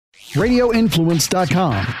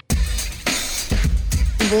RadioInfluence.com.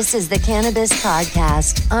 This is the Cannabis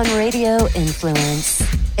Podcast on Radio Influence.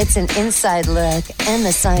 It's an inside look and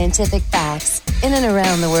the scientific facts in and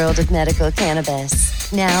around the world of medical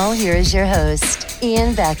cannabis. Now, here is your host,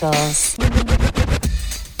 Ian Beckles.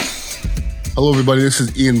 Hello, everybody. This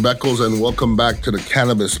is Ian Beckles, and welcome back to the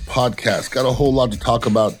Cannabis Podcast. Got a whole lot to talk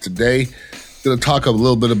about today. Going to talk a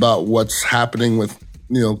little bit about what's happening with,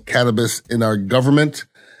 cannabis in our government,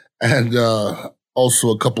 and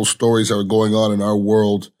also a couple stories that are going on in our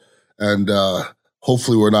world. And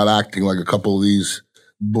hopefully we're not acting like a couple of these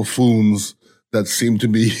buffoons that seem to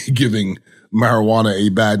be giving marijuana a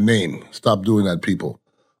bad name. Stop doing that, people.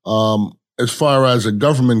 As far as the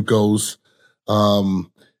government goes,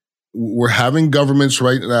 we're having governments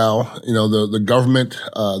right now. The government,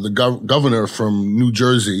 governor from New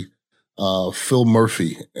Jersey, Phil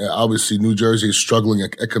Murphy. Obviously, New Jersey is struggling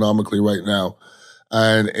economically right now,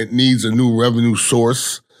 and it needs a new revenue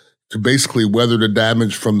source to basically weather the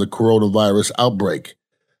damage from the coronavirus outbreak.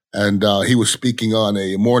 And he was speaking on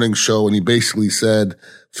a morning show, and he basically said,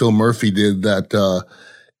 Phil Murphy did, that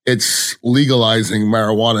it's legalizing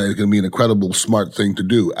marijuana is going to be an incredible smart thing to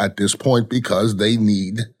do at this point because they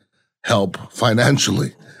need help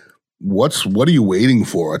financially. What are you waiting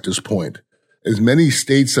for at this point? As many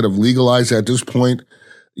states that have legalized at this point,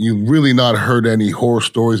 you've really not heard any horror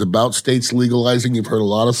stories about states legalizing. You've heard a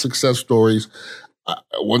lot of success stories.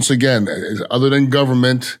 Once again, other than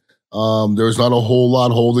government, there's not a whole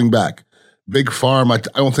lot holding back. Big Pharma,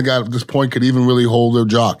 I don't think at this point could even really hold their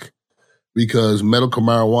jock because medical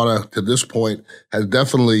marijuana to this point has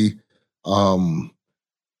definitely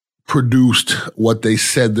produced what they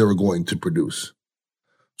said they were going to produce.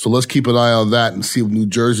 So let's keep an eye on that and see if New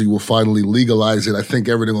Jersey will finally legalize it. I think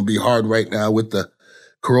everything will be hard right now with the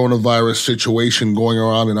coronavirus situation going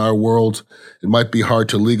around in our world. It might be hard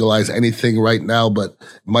to legalize anything right now, but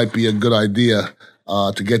it might be a good idea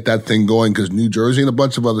to get that thing going because New Jersey and a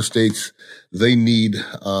bunch of other states, they need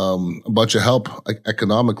a bunch of help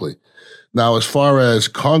economically. Now, as far as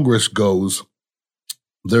Congress goes,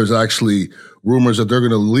 there's actually rumors that they're going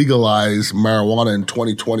to legalize marijuana in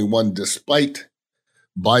 2021 despite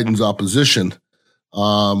Biden's opposition.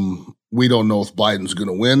 We don't know if Biden's going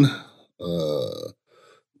to win.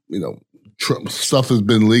 Trump stuff has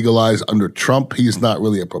been legalized under Trump. He's not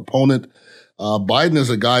really a proponent. Biden is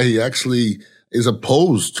a guy, he actually is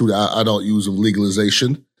opposed to the adult use of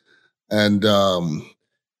legalization. And,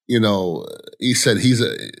 he said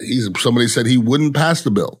somebody said he wouldn't pass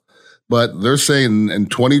the bill. But they're saying in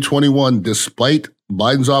 2021, despite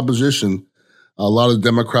Biden's opposition, a lot of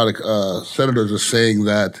Democratic senators are saying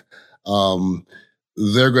that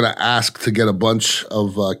they're going to ask to get a bunch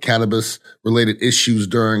of cannabis-related issues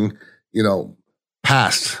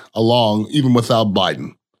passed along, even without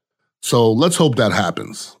Biden. So let's hope that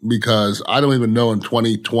happens because I don't even know in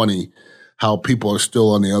 2020 how people are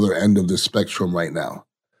still on the other end of this spectrum right now.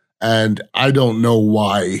 And I don't know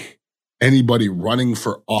why anybody running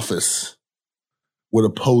for office would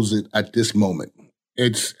oppose it at this moment.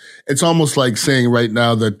 It's almost like saying right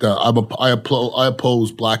now that I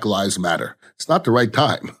oppose Black Lives Matter. It's not the right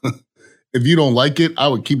time. If you don't like it, I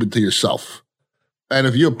would keep it to yourself. And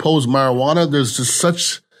if you oppose marijuana, there's just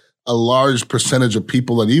such a large percentage of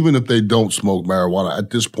people that even if they don't smoke marijuana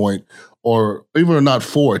at this point, or even are not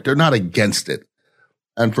for it, they're not against it.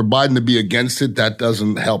 And for Biden to be against it, that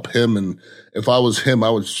doesn't help him. And if I was him,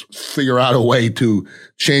 I would figure out a way to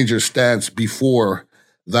change your stance before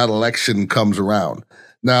that election comes around.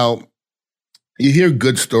 Now, you hear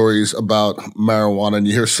good stories about marijuana and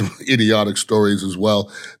you hear some idiotic stories as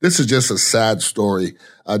well. This is just a sad story.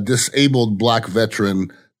 A disabled black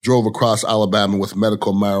veteran drove across Alabama with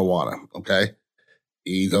medical marijuana, okay?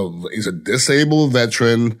 He's a disabled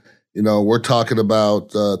veteran. We're talking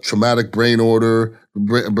about traumatic brain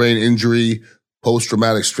injury,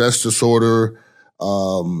 post-traumatic stress disorder,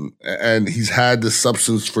 and he's had this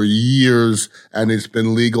substance for years, and it's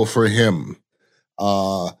been legal for him.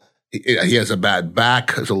 He has a bad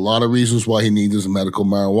back. There's a lot of reasons why he needs his medical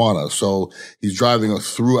marijuana. So he's driving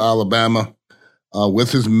through Alabama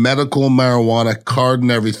with his medical marijuana card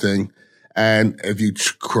and everything. And if you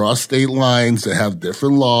cross state lines, they have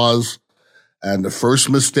different laws. And the first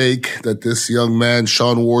mistake that this young man,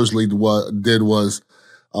 Sean Worsley, did was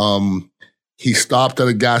he stopped at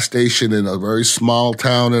a gas station in a very small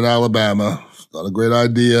town in Alabama. It's not a great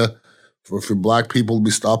idea for black people to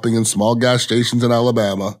be stopping in small gas stations in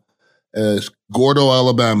Alabama. Gordo,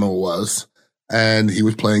 Alabama was. And he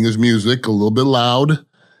was playing his music a little bit loud.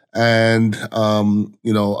 And,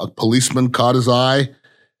 a policeman caught his eye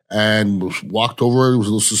and walked over. It was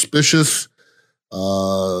a little suspicious.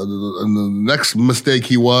 And the next mistake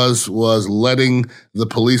he was letting the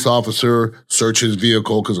police officer search his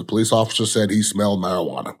vehicle because the police officer said he smelled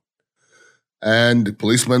marijuana. And the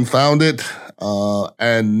policeman found it.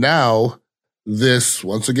 And now this,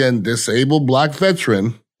 once again, disabled black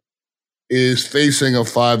veteran is facing a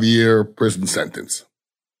 5-year prison sentence.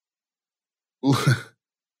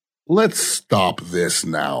 Let's stop this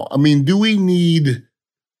now. I mean, do we need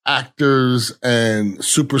actors and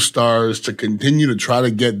superstars to continue to try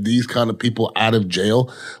to get these kind of people out of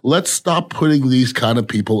jail? Let's stop putting these kind of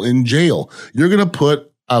people in jail. You're going to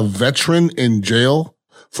put a veteran in jail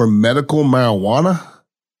for medical marijuana?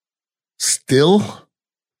 Still?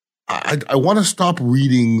 I want to stop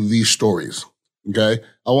reading these stories, okay?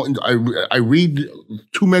 I read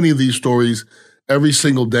too many of these stories every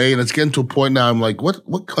single day, and it's getting to a point now I'm like,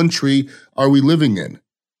 what country are we living in?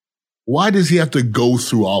 Why does he have to go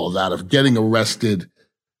through all of that of getting arrested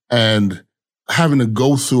and having to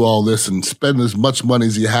go through all this and spend as much money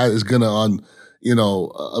as he is going to on,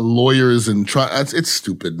 lawyers and try? It's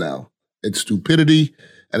stupid now. It's stupidity,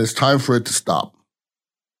 and it's time for it to stop.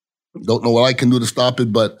 Don't know what I can do to stop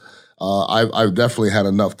it, but I've definitely had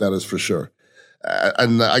enough, that is for sure.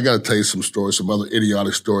 And I got to tell you some stories, some other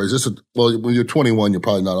idiotic stories. When you're 21, you're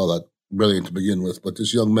probably not all that brilliant to begin with, but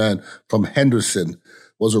this young man from Henderson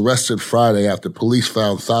was arrested Friday after police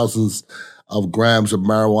found thousands of grams of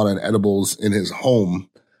marijuana and edibles in his home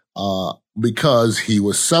because he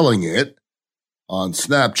was selling it on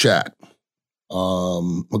Snapchat.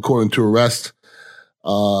 According to arrest,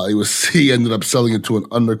 he ended up selling it to an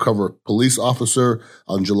undercover police officer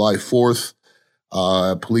on July 4th.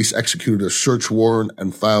 Police executed a search warrant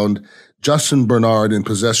and found Justin Bernard in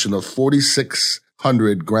possession of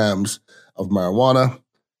 4,600 grams of marijuana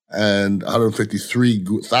and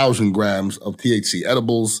 153,000 grams of THC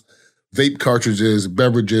edibles, vape cartridges,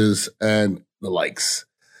 beverages, and the likes.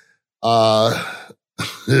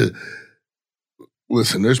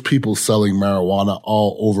 Listen, there's people selling marijuana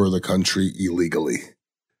all over the country illegally,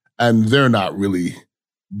 and they're not really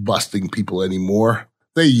busting people anymore.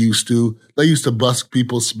 They used to bust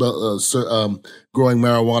people growing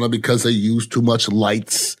marijuana because they used too much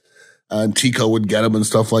lights, and Tico would get them and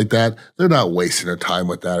stuff like that. They're not wasting their time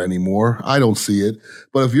with that anymore. I don't see it.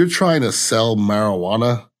 But if you're trying to sell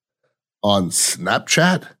marijuana on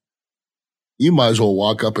Snapchat, you might as well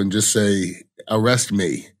walk up and just say, arrest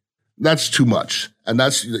me. That's too much. And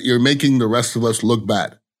you're making the rest of us look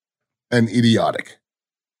bad and idiotic.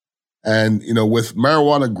 And, with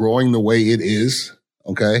marijuana growing the way it is,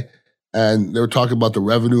 okay, and they were talking about the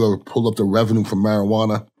revenue, I pulled up the revenue from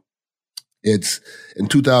marijuana. It's in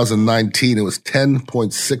 2019, it was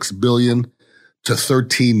 10.6 billion to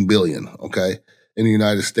 13 billion, okay, in the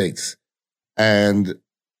United States. And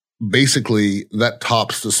basically that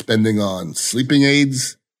tops the spending on sleeping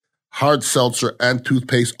aids, hard seltzer, and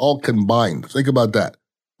toothpaste all combined. Think about that.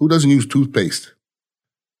 Who doesn't use toothpaste?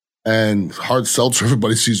 And hard seltzer,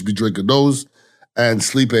 everybody seems to be drinking those, and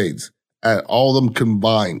sleep aids, and all of them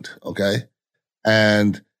combined, okay?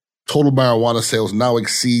 And total marijuana sales now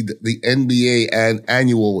exceed the NBA and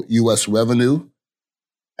annual U.S. revenue.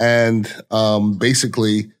 And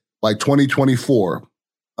basically, by 2024,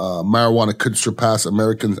 marijuana could surpass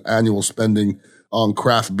Americans' annual spending on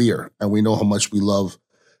craft beer. And we know how much we love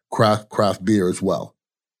craft beer as well.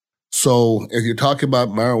 So if you're talking about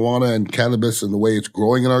marijuana and cannabis and the way it's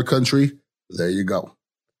growing in our country, there you go.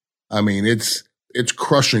 I mean, it's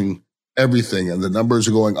crushing everything, and the numbers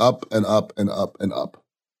are going up and up and up and up.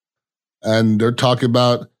 And they're talking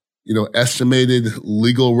about, estimated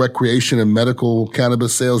legal recreation and medical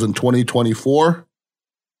cannabis sales in 2024,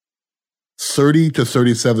 $30 to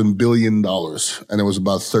 $37 billion. And it was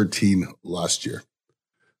about 13 last year.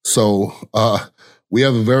 So, we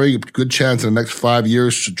have a very good chance in the next 5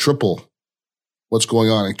 years to triple what's going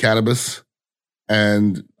on in cannabis.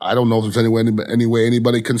 And I don't know if there's any way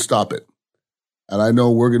anybody can stop it. And I know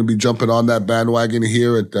we're going to be jumping on that bandwagon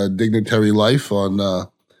here at Dignitary Life on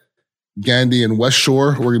Gandy and West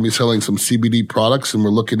Shore. We're going to be selling some CBD products, and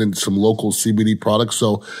we're looking into some local CBD products.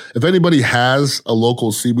 So if anybody has a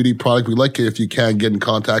local CBD product, we'd like it if you can get in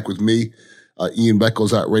contact with me. Ian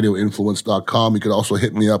Beckles at radioinfluence.com. You can also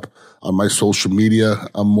hit me up on my social media.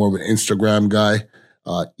 I'm more of an Instagram guy,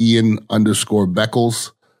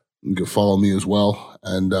 Ian_Beckles. You can follow me as well.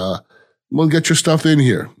 And we'll get your stuff in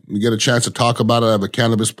here. You get a chance to talk about it. I have a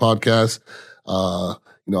cannabis podcast. I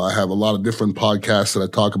have a lot of different podcasts that I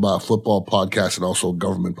talk about, football podcasts and also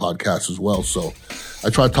government podcasts as well. So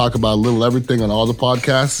I try to talk about a little everything on all the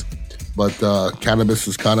podcasts, but cannabis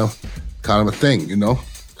is kind of a thing,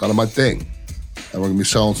 kind of my thing. And we're going to be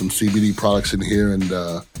selling some CBD products in here and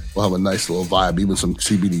we'll have a nice little vibe, even some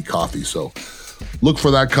CBD coffee. So look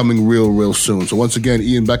for that coming real soon. So once again,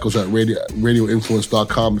 Ian Beckles at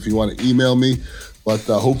radioinfluence.com if you want to email me. But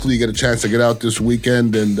hopefully you get a chance to get out this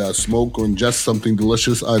weekend and smoke or ingest something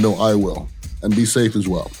delicious. I know I will. And be safe as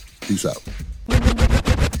well. Peace out.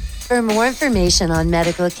 For more information on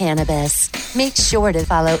medical cannabis, make sure to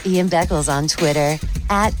follow Ian Beckles on Twitter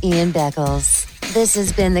at Ian Beckles. This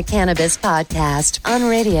has been the Cannabis Podcast on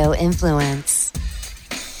Radio Influence.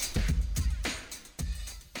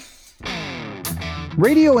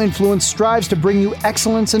 Radio Influence strives to bring you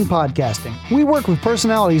excellence in podcasting. We work with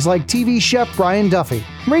personalities like TV chef Brian Duffy,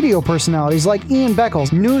 radio personalities like Ian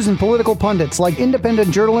Beckles, news and political pundits like independent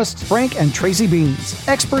journalists Frank and Tracy Beans,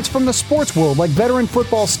 experts from the sports world like veteran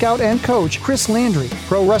football scout and coach Chris Landry,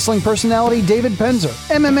 pro wrestling personality David Penzer,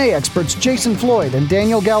 MMA experts Jason Floyd and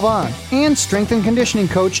Daniel Galvan, and strength and conditioning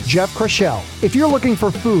coach Jeff Crochelle. If you're looking for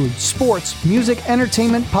food, sports, music,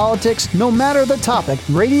 entertainment, politics, no matter the topic,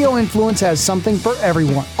 Radio Influence has something for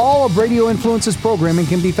everyone. All of Radio Influence's programming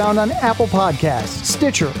can be found on Apple Podcasts,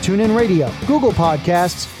 Stitcher, TuneIn Radio, Google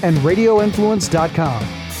Podcasts, and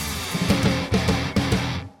RadioInfluence.com.